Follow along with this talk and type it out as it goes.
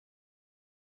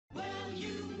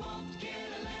won't get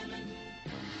a lemon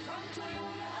from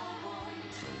Toyota of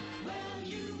Orange. Well,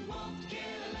 you won't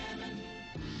get a lemon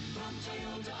from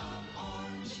Toyota of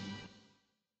Orange.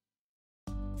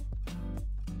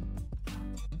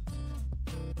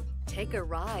 Take a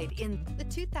ride in the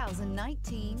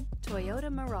 2019 Toyota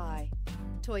Mirai.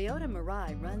 Toyota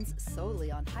Mirai runs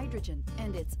solely on hydrogen,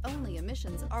 and its only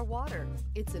emissions are water.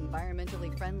 It's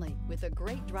environmentally friendly with a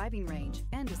great driving range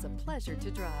and is a pleasure to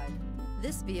drive.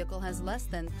 This vehicle has less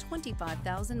than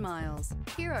 25,000 miles.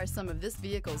 Here are some of this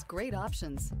vehicle's great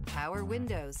options: power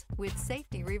windows with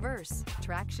safety reverse,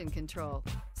 traction control,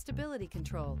 stability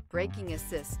control, braking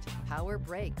assist, power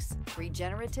brakes,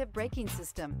 regenerative braking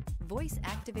system,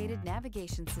 voice-activated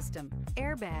navigation system,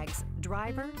 airbags,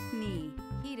 driver, knee,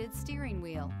 heated steering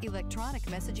wheel, electronic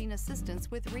messaging assistance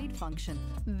with read function.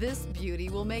 This beauty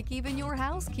will make even your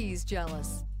house keys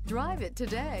jealous. Drive it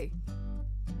today.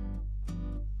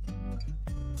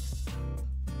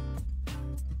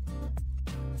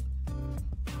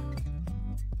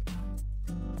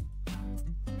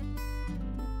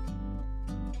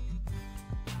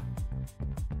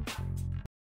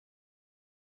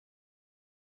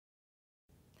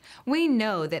 We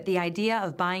know that the idea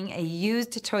of buying a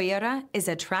used Toyota is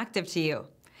attractive to you.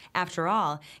 After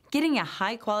all, getting a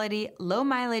high-quality,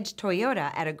 low-mileage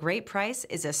Toyota at a great price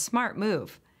is a smart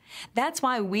move. That's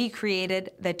why we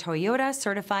created the Toyota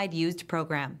Certified Used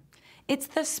program. It's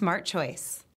the smart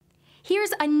choice.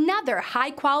 Here's another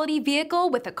high-quality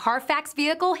vehicle with a Carfax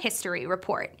Vehicle History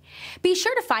Report. Be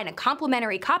sure to find a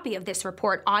complimentary copy of this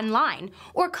report online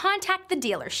or contact the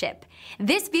dealership.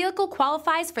 This vehicle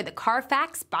qualifies for the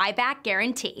Carfax Buyback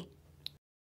Guarantee.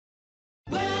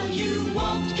 Well, you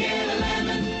won't get